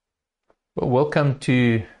Well, welcome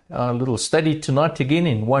to our little study tonight again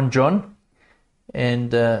in 1 John.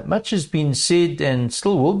 And much has been said and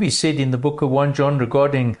still will be said in the book of 1 John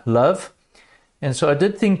regarding love. And so I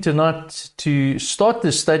did think tonight to start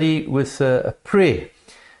the study with a prayer.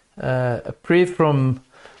 A prayer from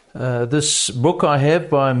this book I have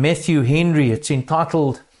by Matthew Henry. It's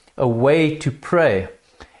entitled A Way to Pray.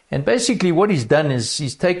 And basically what he's done is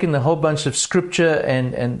he's taken a whole bunch of scripture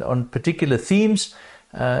and on particular themes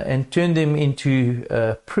and turned them into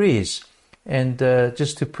prayers. And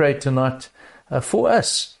just to pray tonight for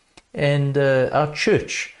us and our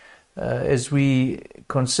church as we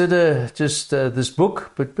consider just this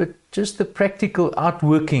book, but just the practical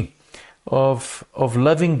outworking of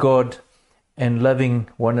loving God and loving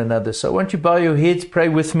one another. So won't you bow your heads, pray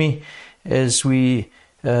with me as we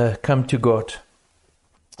come to God.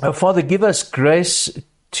 Our Father, give us grace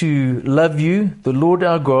to love you, the Lord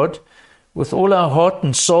our God, with all our heart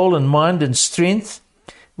and soul and mind and strength,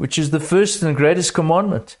 which is the first and greatest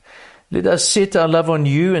commandment. Let us set our love on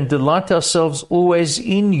you and delight ourselves always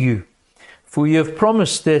in you. For you have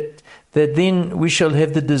promised that then we shall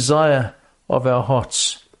have the desire of our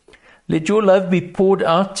hearts. Let your love be poured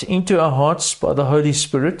out into our hearts by the Holy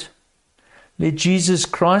Spirit. Let Jesus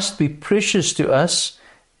Christ be precious to us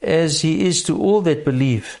as he is to all that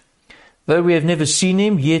believe. Though we have never seen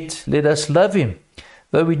him, yet let us love him.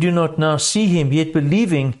 Though we do not now see him, yet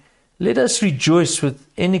believing, let us rejoice with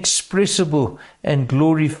inexpressible and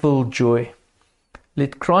glory-filled joy.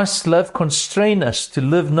 Let Christ's love constrain us to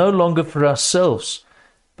live no longer for ourselves,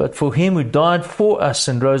 but for him who died for us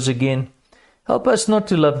and rose again. Help us not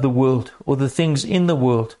to love the world or the things in the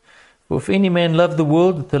world. For if any man love the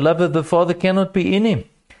world, the love of the Father cannot be in him.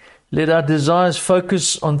 Let our desires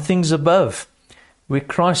focus on things above, where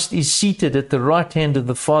Christ is seated at the right hand of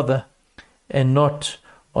the Father, and not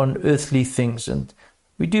on earthly things. And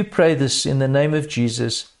we do pray this in the name of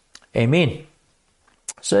Jesus. Amen.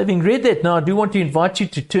 So having read that now, I do want to invite you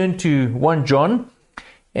to turn to 1 John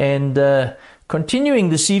and continuing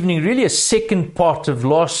this evening, really a second part of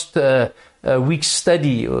last week's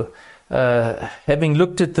study. Having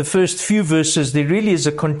looked at the first few verses, there really is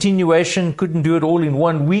a continuation. Couldn't do it all in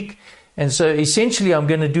 1 week. And so essentially I'm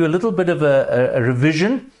going to do a little bit of a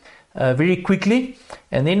revision very quickly.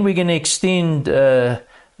 And then we're going to extend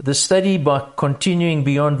the study by continuing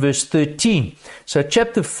beyond verse 13. So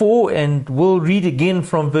chapter 4, and we'll read again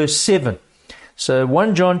from verse 7. So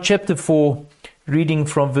 1 John chapter 4, reading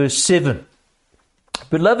from verse 7.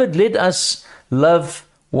 Beloved, let us love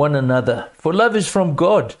one another, for love is from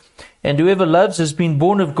God, and whoever loves has been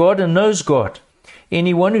born of God and knows God.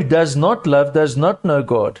 Anyone who does not love does not know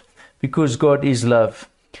God, because God is love.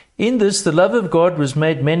 In this, the love of God was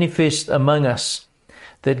made manifest among us,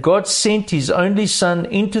 that God sent his only Son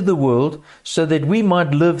into the world so that we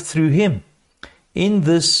might live through him. In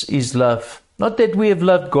this is love. Not that we have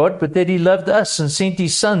loved God, but that he loved us and sent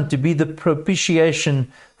his Son to be the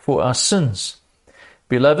propitiation for our sins.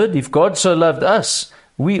 Beloved, if God so loved us,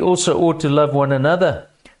 we also ought to love one another.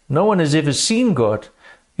 No one has ever seen God.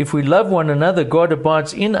 If we love one another, God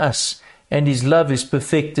abides in us, and his love is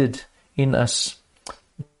perfected in us.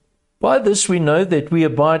 By this we know that we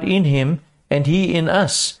abide in him, and he in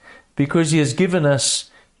us, because he has given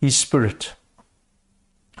us his Spirit.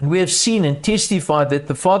 We have seen and testified that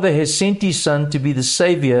the Father has sent his Son to be the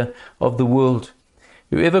Savior of the world.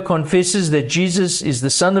 Whoever confesses that Jesus is the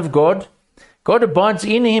Son of God, God abides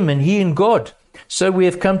in him and he in God. So we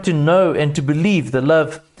have come to know and to believe the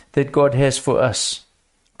love that God has for us.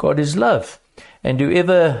 God is love, and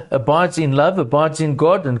whoever abides in love abides in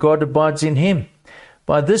God, and God abides in him.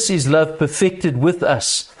 By this is love perfected with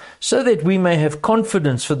us, so that we may have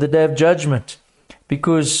confidence for the day of judgment,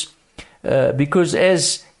 because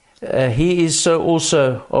as he is, so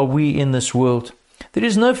also are we in this world. There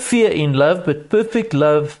is no fear in love, but perfect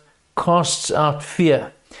love casts out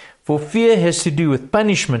fear. For fear has to do with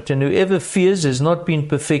punishment, and whoever fears has not been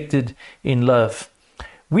perfected in love.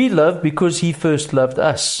 We love because he first loved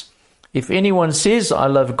us. If anyone says, I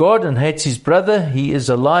love God, and hates his brother, he is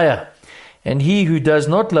a liar. And he who does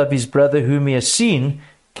not love his brother whom he has seen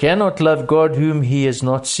cannot love God whom he has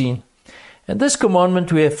not seen. And this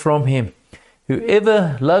commandment we have from him: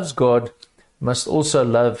 whoever loves God must also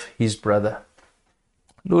love his brother.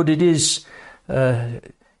 Lord, it is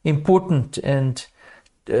important and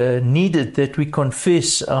needed that we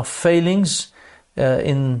confess our failings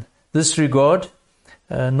in this regard,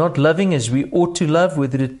 not loving as we ought to love,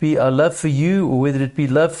 whether it be our love for you or whether it be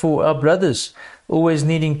love for our brothers, always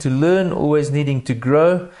needing to learn, always needing to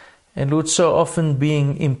grow, and Lord, so often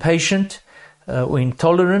being impatient or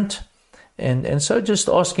intolerant. And so just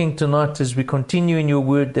asking tonight as we continue in your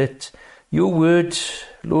word that your word,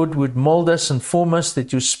 Lord, would mold us and form us,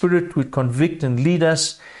 that your Spirit would convict and lead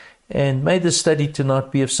us. And may the study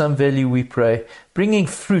tonight be of some value, we pray, bringing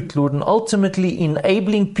fruit, Lord, and ultimately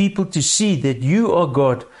enabling people to see that you are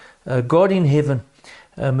God, God in heaven,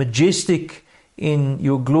 majestic in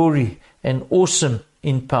your glory and awesome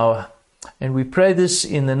in power. And we pray this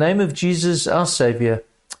in the name of Jesus, our Savior.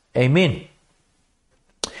 Amen.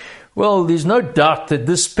 Well, there's no doubt that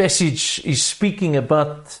this passage is speaking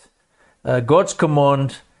about God's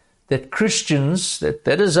command that Christians,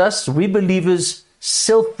 that is us, we believers,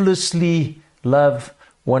 selflessly love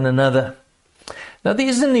one another. Now, there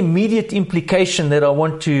is an immediate implication that I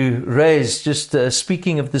want to raise, just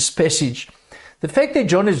speaking of this passage. The fact that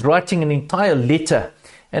John is writing an entire letter,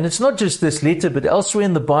 and it's not just this letter, but elsewhere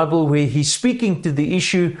in the Bible where he's speaking to the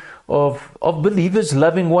issue of believers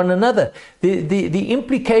loving one another. The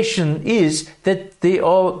implication is that there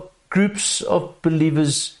are groups of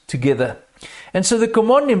believers together. And so the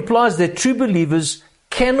command implies that true believers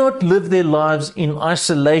cannot live their lives in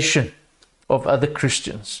isolation of other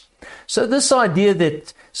Christians. So this idea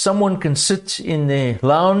that someone can sit in their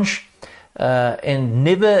lounge and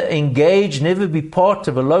never engage, never be part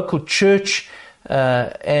of a local church,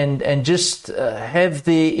 and just have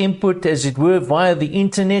their input, as it were, via the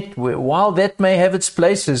internet, while that may have its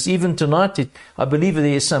places, even tonight, I believe there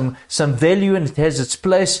is some value and it has its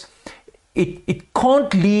place. It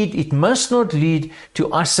can't lead, it must not lead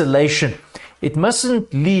to isolation. It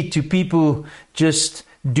mustn't lead to people just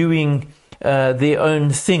doing their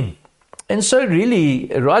own thing. And so really,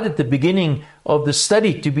 right at the beginning of the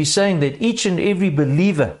study, to be saying that each and every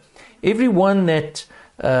believer, everyone that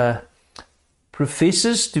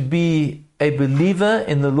professes to be a believer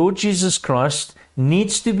in the Lord Jesus Christ,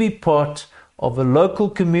 needs to be part of a local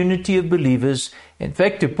community of believers. In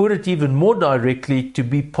fact, to put it even more directly, to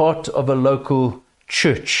be part of a local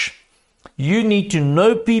church. You need to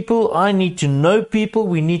know people, I need to know people,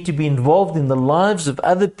 we need to be involved in the lives of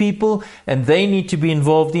other people, and they need to be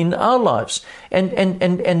involved in our lives. And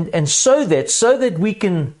so that we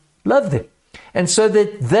can love them, and so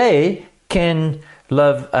that they can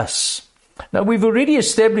love us. Now, we've already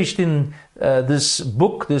established in this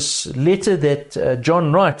book, this letter that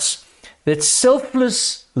John writes, that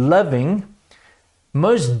selfless loving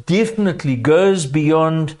most definitely goes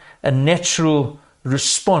beyond a natural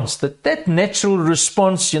response. That natural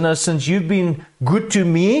response, since you've been good to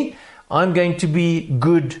me, I'm going to be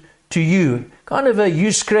good to you. Kind of a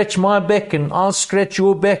you scratch my back and I'll scratch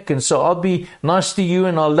your back, and so I'll be nice to you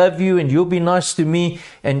and I'll love you and you'll be nice to me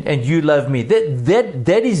and you love me.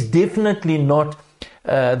 That is definitely not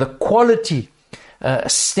the quality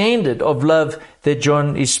standard of love that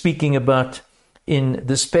John is speaking about in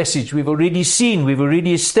this passage. We've already seen, we've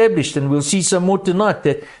already established, and we'll see some more tonight,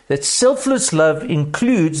 that selfless love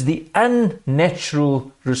includes the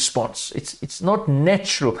unnatural response. It's not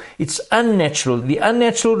natural, it's unnatural. The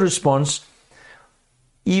unnatural response,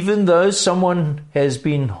 even though someone has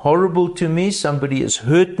been horrible to me, somebody has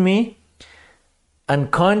hurt me,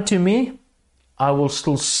 unkind to me, I will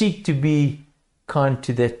still seek to be kind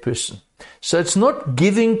to that person. So it's not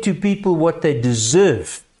giving to people what they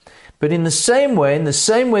deserve, but in the same way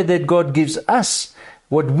that God gives us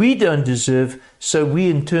what we don't deserve, so we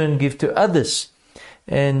in turn give to others.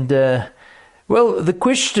 And the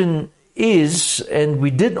question is, and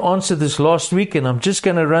we did answer this last week, and I'm just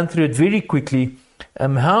going to run through it very quickly.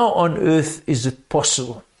 How on earth is it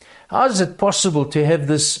possible? How is it possible to have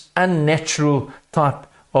this unnatural type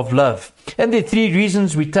of love? And there are three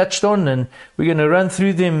reasons we touched on, and we're going to run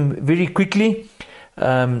through them very quickly.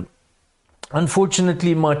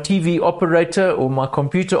 Unfortunately, my TV operator or my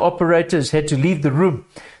computer operator has had to leave the room.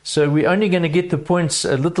 So we're only going to get the points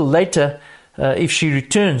a little later if she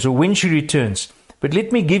returns or when she returns. But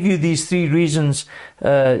let me give you these three reasons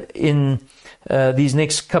in these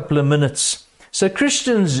next couple of minutes. So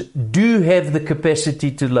Christians do have the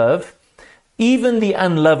capacity to love, even the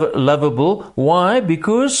unlovable. Why?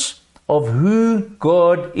 Because of who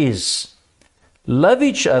God is. Love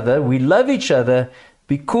each other. We love each other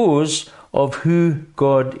because of who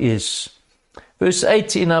God is. Verse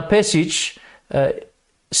 8 in our passage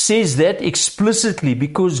says that explicitly,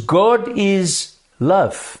 because God is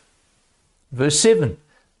love. Verse 7,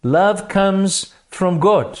 love comes from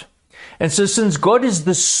God. And so since God is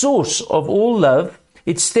the source of all love,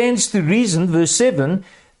 it stands to reason, verse 7,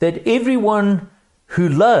 that everyone who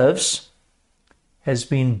loves has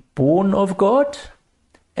been born of God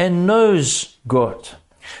and knows God.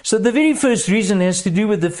 So the very first reason has to do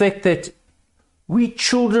with the fact that we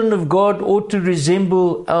children of God ought to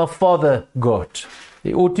resemble our Father God.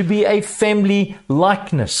 There ought to be a family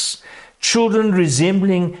likeness. children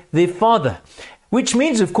resembling their father. Which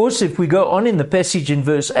means, of course, if we go on in the passage in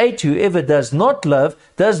verse 8, whoever does not love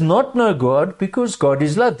does not know God, because God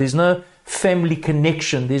is love. There's no family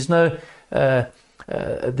connection. There's no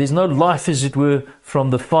life, as it were, from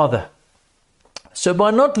the Father. So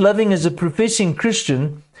by not loving as a professing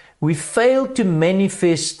Christian, we fail to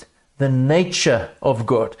manifest the nature of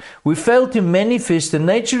God. We fail to manifest the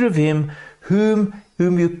nature of Him whom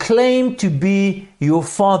you claim to be your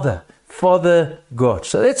Father, Father God.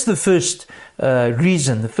 So that's the first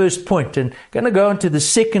reason, the first point. And I'm going to go on to the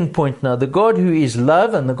second point now. The God who is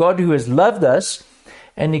love, and the God who has loved us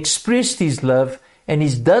and expressed His love, and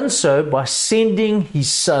He's done so by sending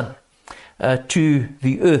His Son to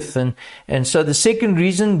the earth. And so the second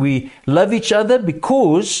reason, we love each other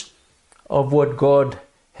because of what God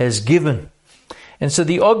has given. And so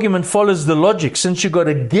the argument follows the logic. Since you got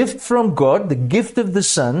a gift from God, the gift of the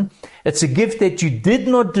Son, it's a gift that you did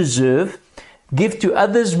not deserve. Give to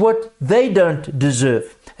others what they don't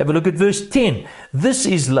deserve. Have a look at verse 10. This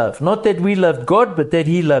is love, not that we loved God, but that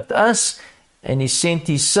He loved us, and He sent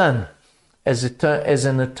His Son as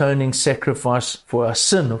an atoning sacrifice for our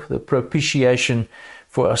sin, or the propitiation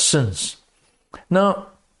for our sins. Now,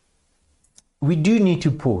 we do need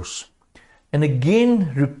to pause and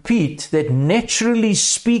again repeat that, naturally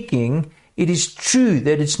speaking, it is true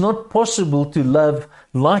that it's not possible to love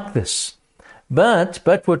like this. But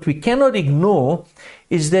what we cannot ignore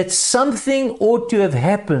is that something ought to have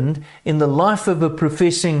happened in the life of a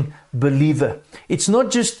professing believer. It's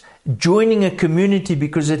not just joining a community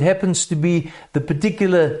because it happens to be the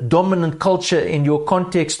particular dominant culture in your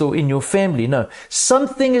context or in your family. No,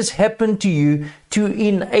 something has happened to you to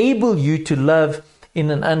enable you to love in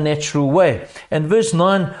an unnatural way. And verse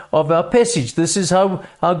 9 of our passage, this is how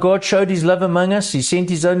God showed His love among us. He sent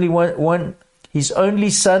His only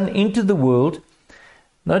Son into the world.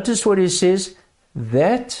 Notice what He says,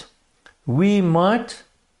 that we might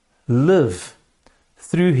live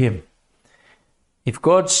through Him. If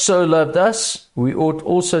God so loved us, we ought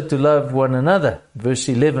also to love one another. Verse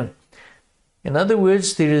 11. In other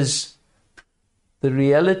words, there is the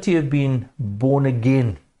reality of being born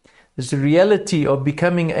again. There's the reality of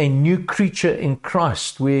becoming a new creature in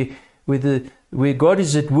Christ, where God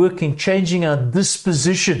is at work in changing our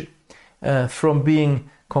disposition from being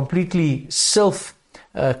completely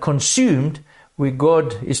self-consumed, where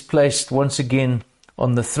God is placed once again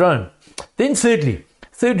on the throne. Then thirdly,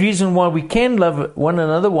 third reason why we can love one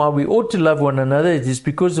another, why we ought to love one another, it is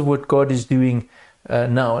because of what God is doing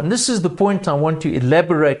now. And this is the point I want to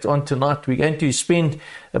elaborate on tonight. We're going to spend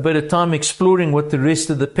a bit of time exploring what the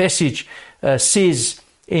rest of the passage says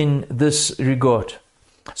in this regard.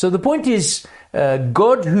 So the point is,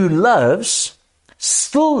 God who loves,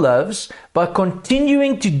 still loves by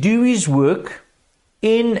continuing to do His work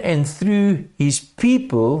in and through His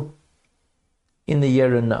people in the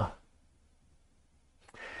here and now.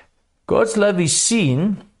 God's love is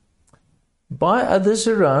seen by others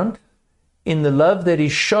around in the love that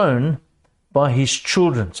is shown by His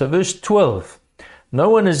children. So verse 12, no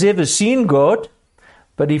one has ever seen God,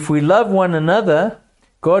 but if we love one another,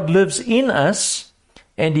 God lives in us,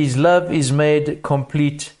 and His love is made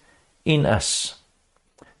complete in us.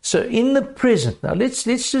 So in the present, now let's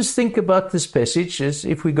just think about this passage as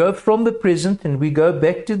if we go from the present and we go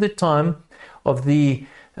back to the time of the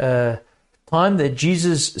time that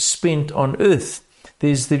Jesus spent on earth.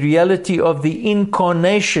 There's the reality of the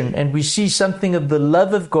incarnation, and we see something of the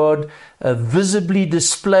love of God visibly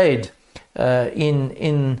displayed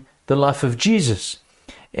in the life of Jesus.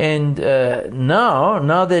 And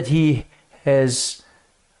now that He has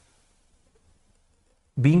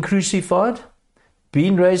been crucified,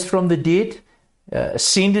 been raised from the dead,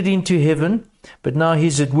 ascended into heaven, but now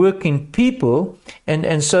He's at work in people,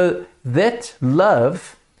 and so that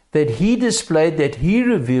love that He displayed, that He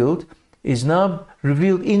revealed, is now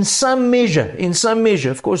revealed in some measure. In some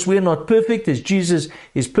measure. Of course, we're not perfect as Jesus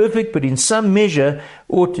is perfect, but in some measure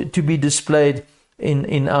ought to be displayed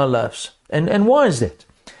in our lives. And why is that?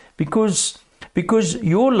 Because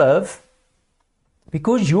your love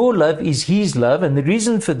is His love, and the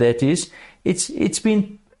reason for that is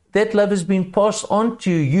that love has been passed on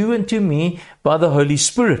to you and to me by the Holy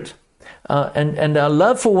Spirit. And our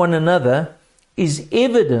love for one another is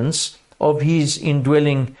evidence of His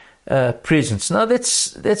indwelling presence. Now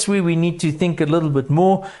that's where we need to think a little bit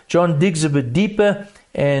more. John digs a bit deeper,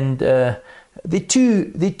 and there are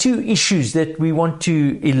two issues that we want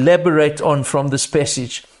to elaborate on from this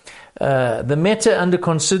passage. The matter under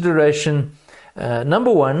consideration,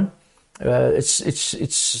 number one,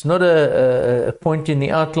 it's not a point in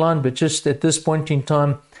the outline, but just at this point in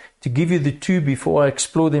time to give you the two before I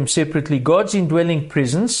explore them separately. God's indwelling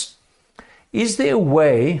presence. Is there a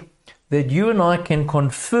way that you and I can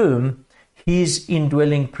confirm His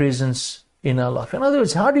indwelling presence in our life? In other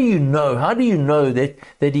words, how do you know? How do you know that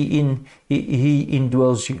He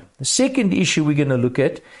indwells you? The second issue we're going to look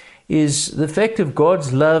at is the fact of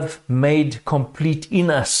God's love made complete in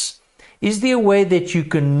us. Is there a way that you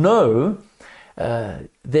can know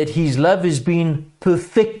that His love has been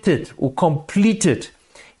perfected or completed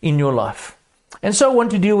in your life? And so I want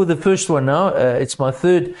to deal with the first one now. It's my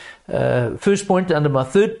first point under my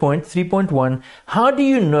third point, 3.1. How do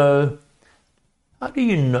you know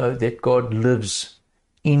that God lives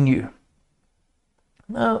in you?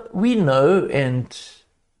 Now, we know, and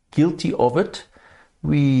guilty of it,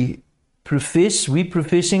 we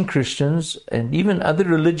professing Christians and even other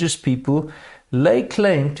religious people lay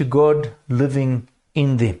claim to God living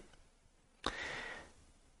in them.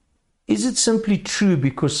 Is it simply true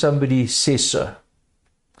because somebody says so?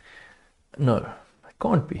 No, it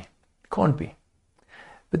can't be. It can't be.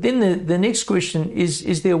 But then the next question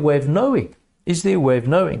is there a way of knowing? Is there a way of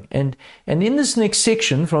knowing? And in this next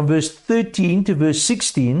section, from verse 13 to verse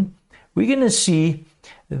 16, we're going to see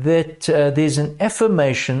that there's an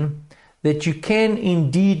affirmation that you can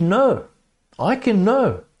indeed know. I can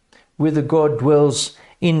know whether God dwells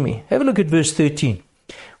in me. Have a look at verse 13.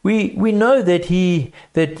 We know that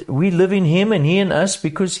we live in Him and He in us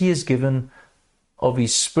because He has given of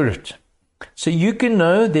His Spirit. So you can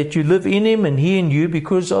know that you live in Him and He in you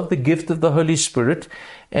because of the gift of the Holy Spirit.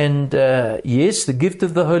 And yes, the gift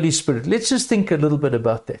of the Holy Spirit. Let's just think a little bit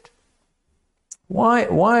about that.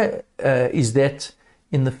 Why is that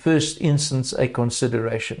in the first instance a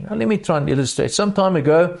consideration? Now let me try and illustrate. Some time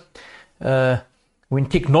ago, when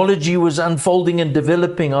technology was unfolding and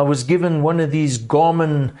developing, I was given one of these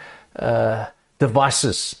Garmin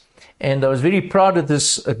devices. And I was very proud of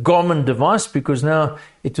this Garmin device because now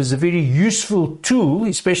it was a very useful tool,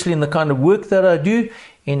 especially in the kind of work that I do,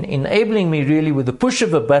 in enabling me really with the push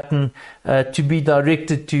of a button to be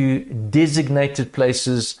directed to designated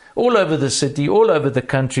places all over the city, all over the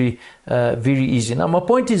country, very easy. Now my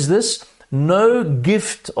point is this: no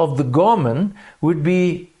gift of the Garmin would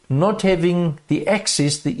be not having the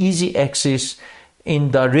access, the easy access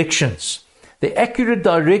in directions. The accurate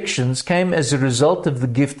directions came as a result of the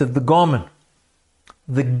gift of the Garmin.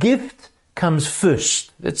 The gift comes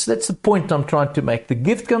first. That's the point I'm trying to make. The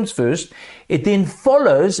gift comes first. It then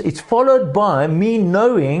follows, it's followed by me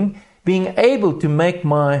knowing, being able to make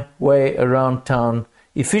my way around town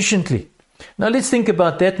efficiently. Now let's think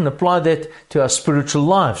about that and apply that to our spiritual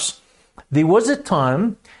lives. There was a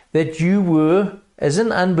time that you were, as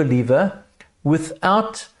an unbeliever,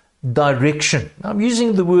 without direction. I'm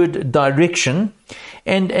using the word direction,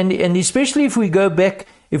 and especially if we go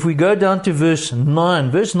down to verse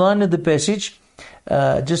 9 of the passage,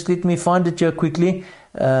 just let me find it here quickly.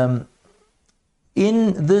 In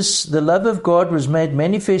this, the love of God was made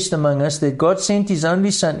manifest among us, that God sent His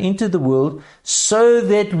only Son into the world so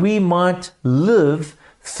that we might live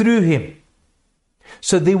through Him.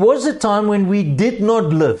 So there was a time when we did not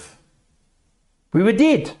live. We were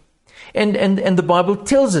dead. And the Bible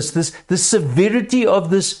tells us the severity of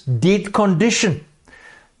this dead condition.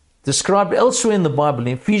 Described elsewhere in the Bible, in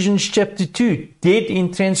Ephesians chapter 2, dead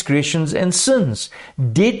in transgressions and sins.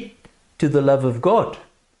 Dead to the love of God.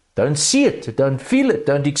 Don't see it, don't feel it,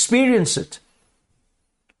 don't experience it.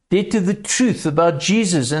 Dead to the truth about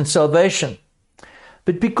Jesus and salvation.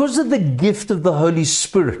 But because of the gift of the Holy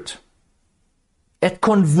Spirit, at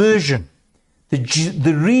conversion,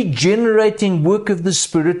 the regenerating work of the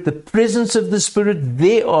Spirit, the presence of the Spirit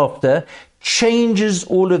thereafter changes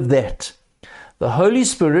all of that. The Holy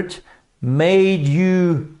Spirit made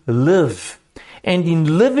you live. And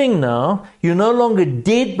in living now, you're no longer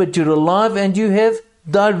dead, but you're alive and you have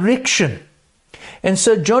direction. And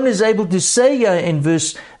so John is able to say here in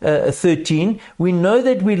verse 13, we know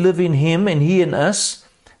that we live in Him and He in us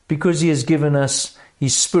because He has given us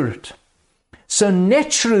His Spirit. So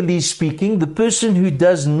naturally speaking, the person who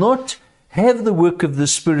does not have the work of the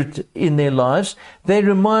Spirit in their lives, they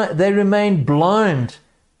remain blind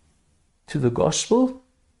to the gospel.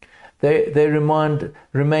 They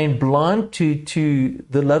remain blind to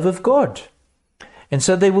the love of God. And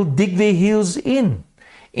so they will dig their heels in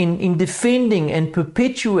defending and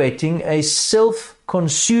perpetuating a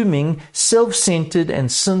self-consuming, self-centered and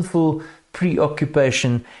sinful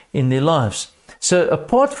preoccupation in their lives. So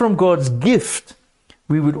apart from God's gift,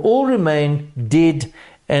 we would all remain dead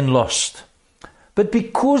and lost. But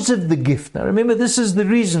because of the gift, now remember, this is the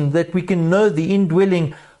reason that we can know the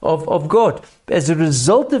indwelling of God. As a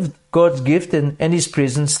result of God's gift and His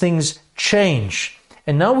presence, things change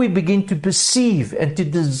And now we begin to perceive and to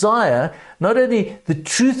desire not only the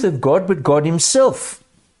truth of God, but God himself.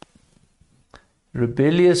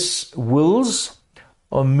 Rebellious wills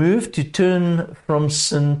are moved to turn from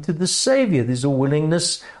sin to the Savior. There's a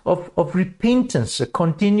willingness of repentance, a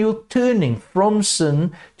continual turning from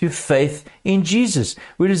sin to faith in Jesus.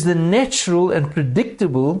 Whereas the natural and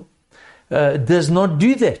predictable does not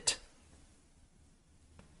do that.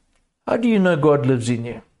 How do you know God lives in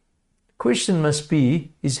you? The question must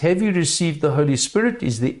be, have you received the Holy Spirit?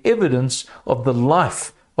 Is the evidence of the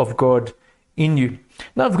life of God in you?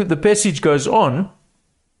 Now the passage goes on,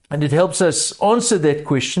 and it helps us answer that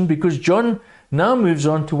question, because John now moves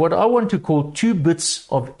on to what I want to call two bits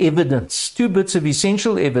of evidence, two bits of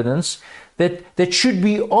essential evidence that should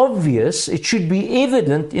be obvious, it should be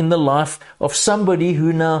evident in the life of somebody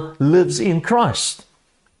who now lives in Christ.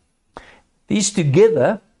 These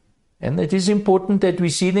together, and it is important that we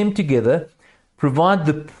see them together, provide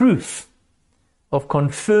the proof of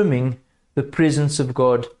confirming the presence of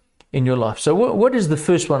God in your life. So what is the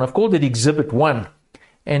first one? I've called it Exhibit 1.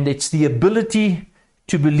 And it's the ability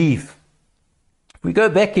to believe. If we go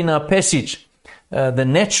back in our passage, the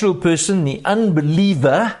natural person, the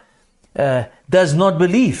unbeliever, does not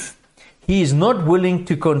believe. He is not willing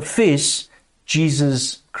to confess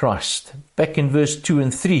Jesus Christ. Back in verse 2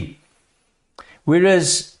 and 3.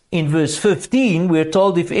 Whereas in verse 15, we're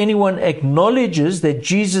told if anyone acknowledges that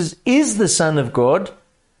Jesus is the Son of God,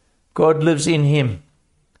 God lives in him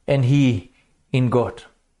and he in God.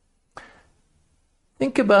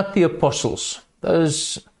 Think about the apostles,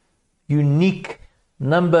 those unique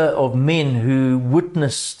number of men who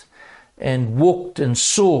witnessed and walked and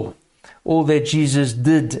saw all that Jesus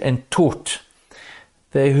did and taught.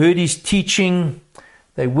 They heard his teaching,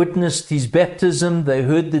 they witnessed his baptism, they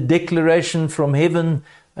heard the declaration from heaven,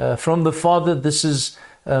 from the Father, this is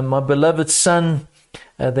my beloved Son.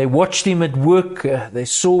 They watched him at work, they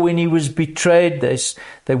saw when he was betrayed,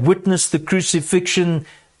 they witnessed the crucifixion,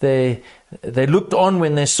 They looked on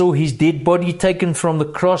when they saw his dead body taken from the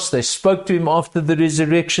cross. They spoke to him after the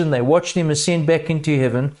resurrection. They watched him ascend back into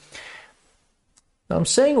heaven. Now, I'm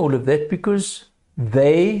saying all of that because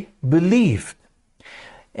they believed.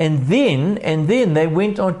 And then they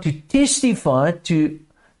went on to testify to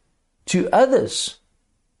others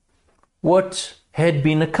what had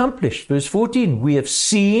been accomplished. Verse 14, we have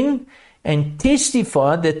seen and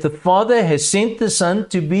testified that the Father has sent the Son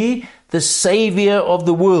to be the Savior of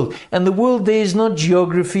the world. And the world there is not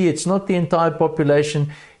geography, it's not the entire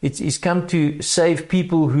population. It's come to save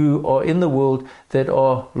people who are in the world that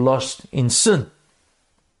are lost in sin.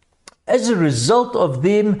 As a result of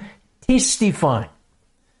them testifying,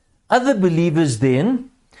 other believers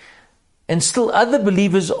then, and still other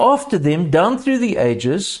believers after them, down through the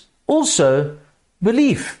ages, also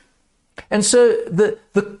believe. And so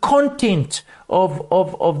the content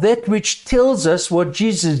of that which tells us what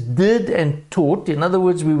Jesus did and taught, in other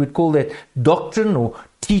words, we would call that doctrine or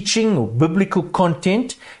teaching or biblical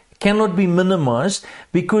content, cannot be minimized,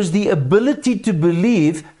 because the ability to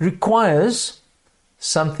believe requires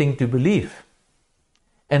something to believe.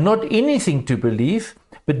 And not anything to believe,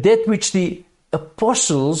 but that which the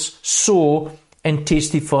apostles saw and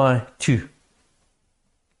testify to.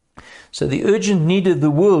 So the urgent need of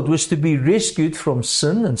the world was to be rescued from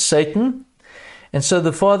sin and Satan. And so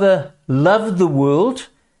the Father loved the world.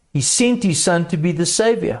 He sent his Son to be the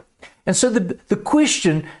Savior. And so the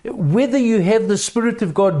question, whether you have the Spirit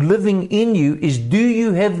of God living in you, is do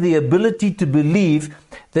you have the ability to believe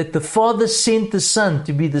that the Father sent the Son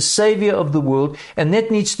to be the Savior of the world, and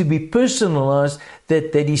that needs to be personalized,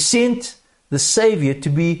 that he sent the Savior to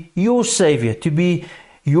be your Savior, to be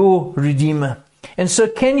your Redeemer. And so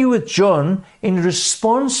can you, with John, in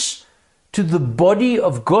response to the body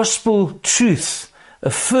of gospel truth,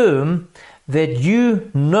 affirm that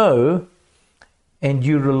you know and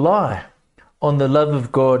you rely on the love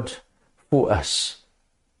of God for us?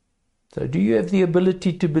 So do you have the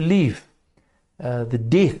ability to believe the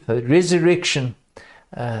death, the resurrection,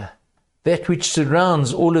 that which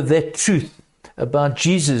surrounds all of that truth about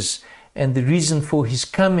Jesus and the reason for his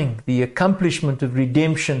coming, the accomplishment of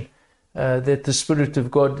redemption that the Spirit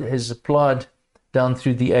of God has applied down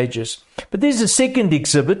through the ages? But there's a second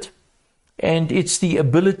exhibit, and it's the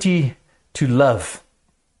ability to love.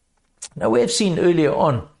 Now, we have seen earlier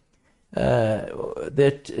on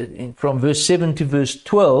that from verse 7 to verse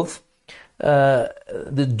 12,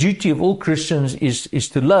 the duty of all Christians is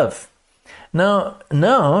to love. Now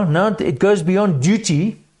it goes beyond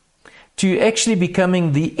duty to actually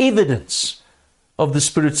becoming the evidence of the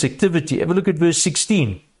Spirit's activity. Have a look at verse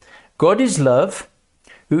 16. God is love.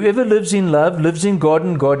 Whoever lives in love lives in God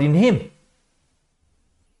and God in him.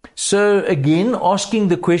 So again, asking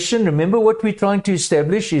the question, remember what we're trying to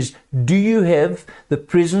establish is, do you have the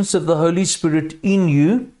presence of the Holy Spirit in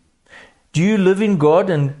you? Do you live in God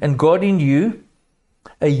and God in you?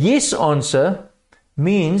 A yes answer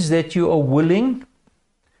means that you are willing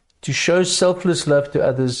to show selfless love to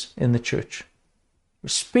others in the church,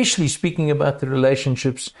 especially speaking about the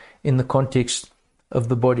relationships in the context of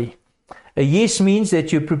the body. A yes means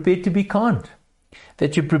that you're prepared to be kind,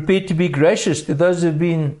 that you're prepared to be gracious to those who have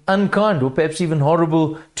been unkind or perhaps even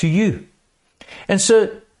horrible to you. And so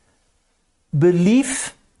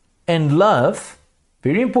belief and love,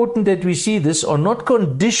 very important that we see this, are not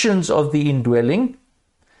conditions of the indwelling.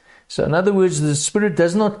 So in other words, the Spirit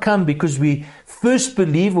does not come because we first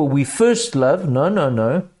believe or we first love.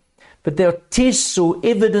 No. But there are tests or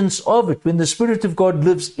evidence of it. When the Spirit of God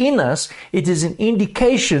lives in us, it is an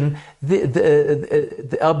indication,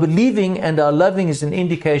 our believing and our loving is an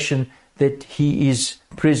indication that He is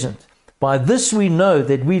present. By this we know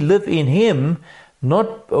that we live in Him,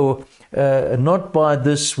 not by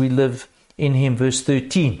this we live in Him. Verse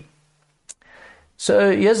 13.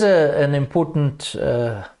 So here's an important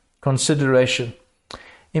consideration.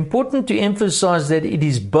 Important to emphasize that it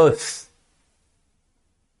is both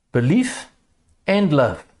belief and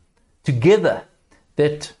love together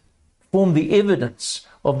that form the evidence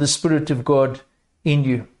of the Spirit of God in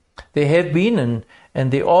you. There have been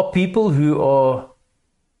and there are people who are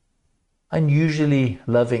unusually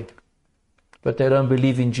loving, but they don't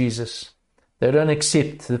believe in Jesus. They don't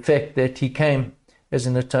accept the fact that He came as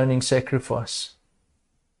an atoning sacrifice.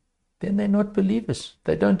 Then they're not believers.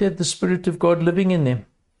 They don't have the Spirit of God living in them.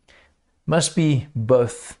 Must be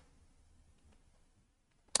both.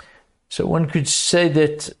 So one could say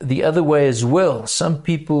that the other way as well. Some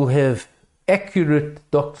people have accurate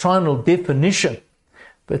doctrinal definition,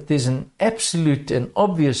 but there's an absolute and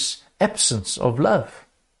obvious absence of love.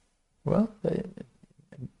 Well,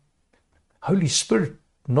 Holy Spirit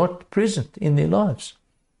not present in their lives.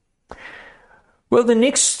 Well, the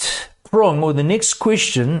next prong or the next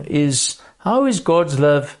question is, how is God's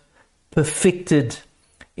love perfected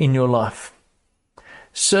in your life?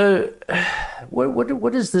 So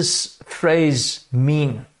what does this phrase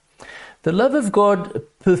mean? The love of God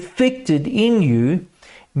perfected in you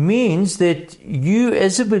means that you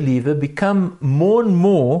as a believer become more and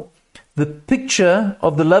more the picture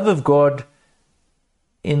of the love of God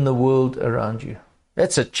in the world around you.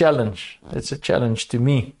 That's a challenge. That's a challenge to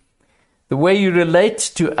me. The way you relate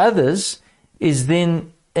to others is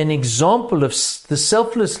then an example of the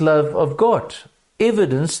selfless love of God,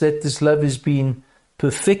 evidence that this love has been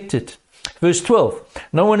perfected. Verse 12,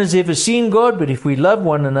 no one has ever seen God, but if we love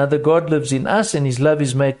one another, God lives in us and His love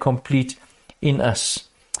is made complete in us.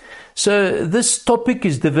 So this topic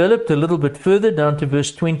is developed a little bit further down to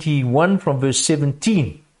verse 21 from verse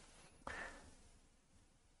 17.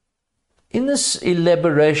 In this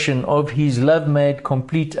elaboration of His love made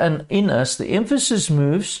complete and in us, the emphasis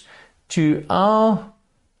moves to our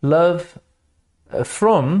love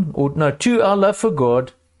to our love for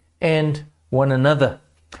God and one another.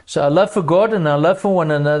 So our love for God and our love for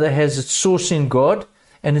one another has its source in God,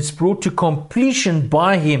 and it's brought to completion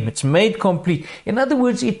by Him. It's made complete. In other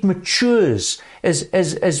words, it matures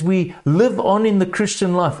as we live on in the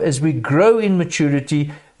Christian life, as we grow in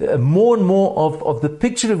maturity. More and more of the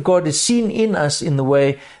picture of God is seen in us in the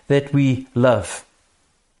way that we love.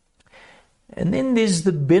 And then there's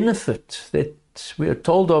the benefit that we are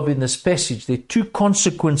told of in this passage. There are two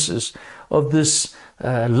consequences of this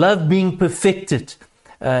love being perfected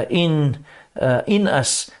in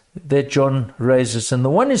us that John raises. And the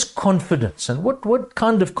one is confidence. And what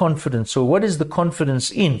kind of confidence, or what is the confidence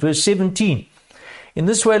in? Verse 17. In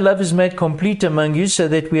this way, love is made complete among you, so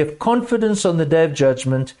that we have confidence on the day of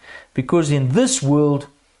judgment, because in this world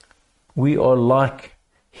we are like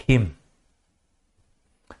Him.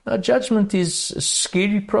 Now, judgment is a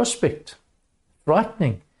scary prospect,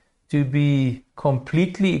 frightening, to be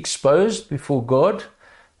completely exposed before God,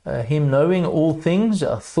 Him knowing all things,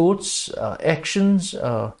 our thoughts, our actions,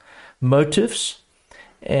 our motives,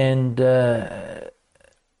 and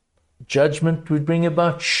judgment would bring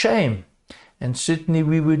about shame. And certainly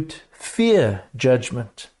we would fear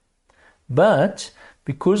judgment. But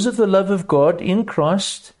because of the love of God in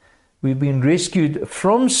Christ, we've been rescued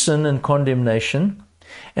from sin and condemnation.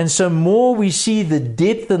 And so more we see the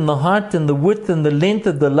depth and the height and the width and the length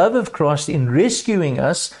of the love of Christ in rescuing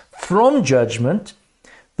us from judgment,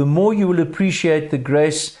 the more you will appreciate the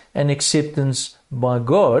grace and acceptance by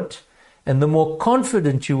God, and the more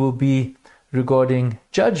confident you will be regarding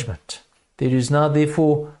judgment. There is now,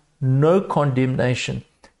 therefore, no condemnation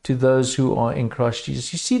to those who are in Christ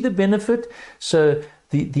Jesus. You see the benefit? So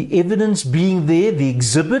the evidence being there, the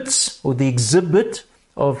exhibits or the exhibit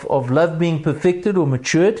of love being perfected or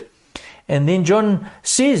matured. And then John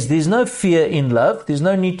says there's no fear in love. There's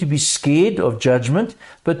no need to be scared of judgment.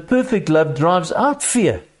 But perfect love drives out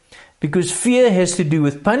fear, because fear has to do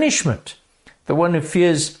with punishment. The one who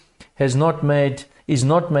fears is not made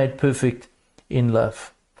perfect in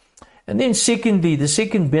love. And then secondly, the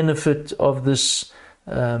second benefit of this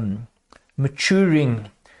maturing,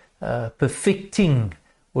 perfecting,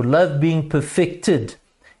 or love being perfected,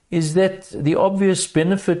 is that the obvious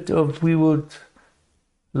benefit of we'd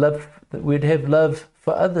have love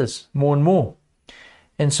for others more and more.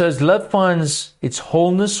 And so as love finds its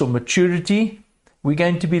wholeness or maturity, we're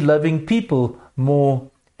going to be loving people more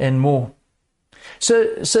and more. So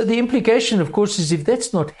the implication, of course, is if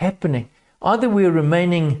that's not happening, either we're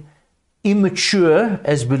remaining immature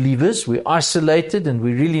as believers, we're isolated and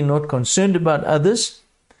we're really not concerned about others,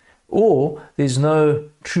 or there's no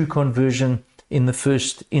true conversion in the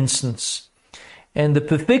first instance. And the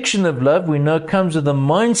perfection of love, we know, comes with a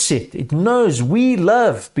mindset. It knows we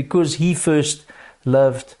love because He first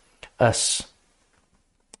loved us.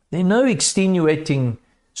 There are no extenuating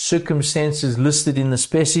circumstances listed in this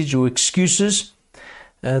passage or excuses.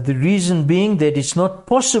 The reason being that it's not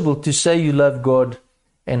possible to say you love God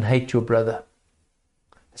and hate your brother.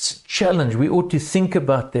 It's a challenge. We ought to think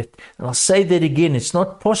about that. And I'll say that again. It's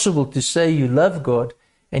not possible to say you love God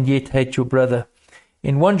and yet hate your brother.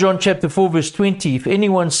 In 1 John chapter 4 verse 20, if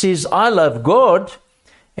anyone says, I love God,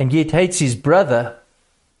 and yet hates his brother,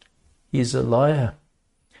 he is a liar.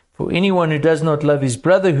 For anyone who does not love his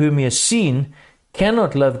brother whom he has seen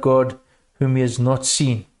cannot love God whom he has not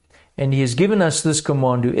seen. And He has given us this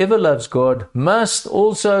command: whoever loves God must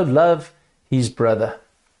also love his brother.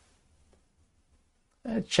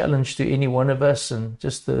 A challenge to any one of us, and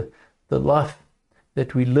just the life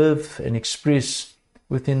that we live and express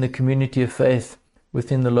within the community of faith,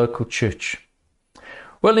 within the local church.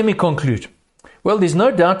 Well, let me conclude. Well, there's no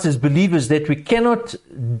doubt as believers that we cannot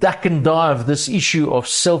duck and dive this issue of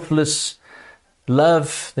selfless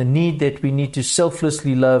love, the need that we need to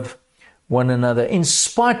selflessly love one another, in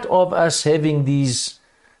spite of us having these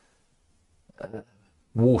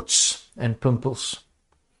warts and pimples.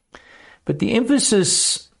 But the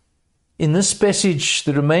emphasis in this passage,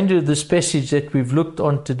 the remainder of this passage that we've looked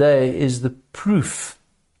on today, is the proof,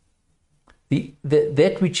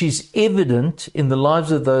 that which is evident in the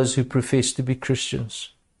lives of those who profess to be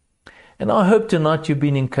Christians. And I hope tonight you've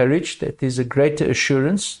been encouraged, that there's a greater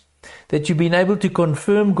assurance, that you've been able to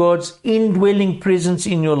confirm God's indwelling presence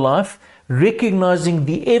in your life, recognizing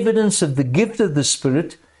the evidence of the gift of the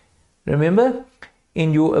Spirit, remember,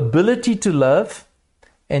 in your ability to love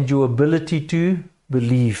and your ability to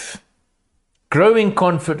believe. Growing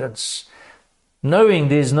confidence, knowing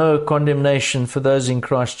there's no condemnation for those in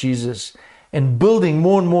Christ Jesus, and building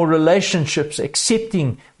more and more relationships,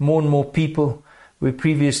 accepting more and more people where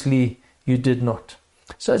previously you did not.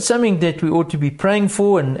 So it's something that we ought to be praying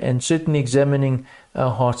for and certainly examining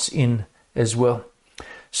our hearts in as well.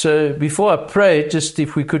 So before I pray, just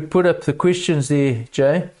if we could put up the questions there,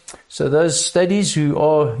 Jay. So those studies who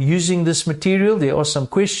are using this material, there are some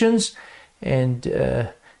questions, and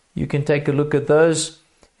you can take a look at those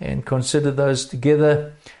and consider those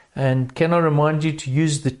together. And can I remind you to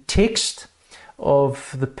use the text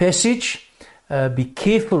of the passage? Be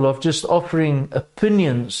careful of just offering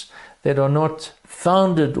opinions that are not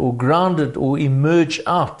founded or grounded or emerge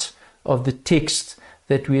out of the text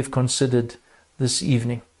that we have considered this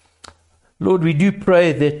evening. Lord, we do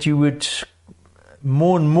pray that you would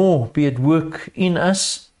more and more be at work in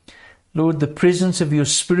us. Lord, the presence of your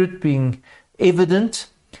Spirit being evident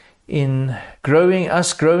in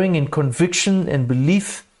growing in conviction and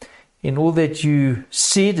belief in all that you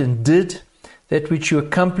said and did, that which you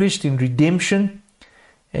accomplished in redemption,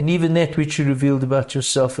 and even that which you revealed about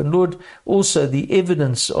yourself. And Lord, also the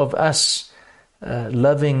evidence of us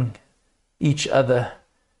loving each other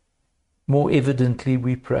more evidently,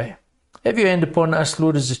 we pray. Have your hand upon us,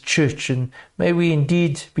 Lord, as a church, and may we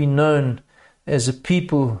indeed be known as a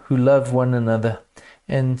people who love one another.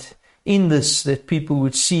 And in this, that people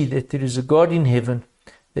would see that there is a God in heaven,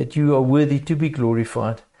 that you are worthy to be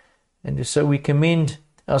glorified. And so we commend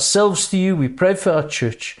ourselves to you. We pray for our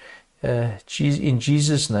church in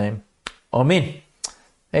Jesus' name. Amen.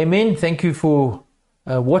 Amen. Thank you for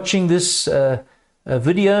watching this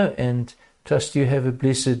video, and trust you have a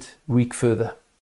blessed week further.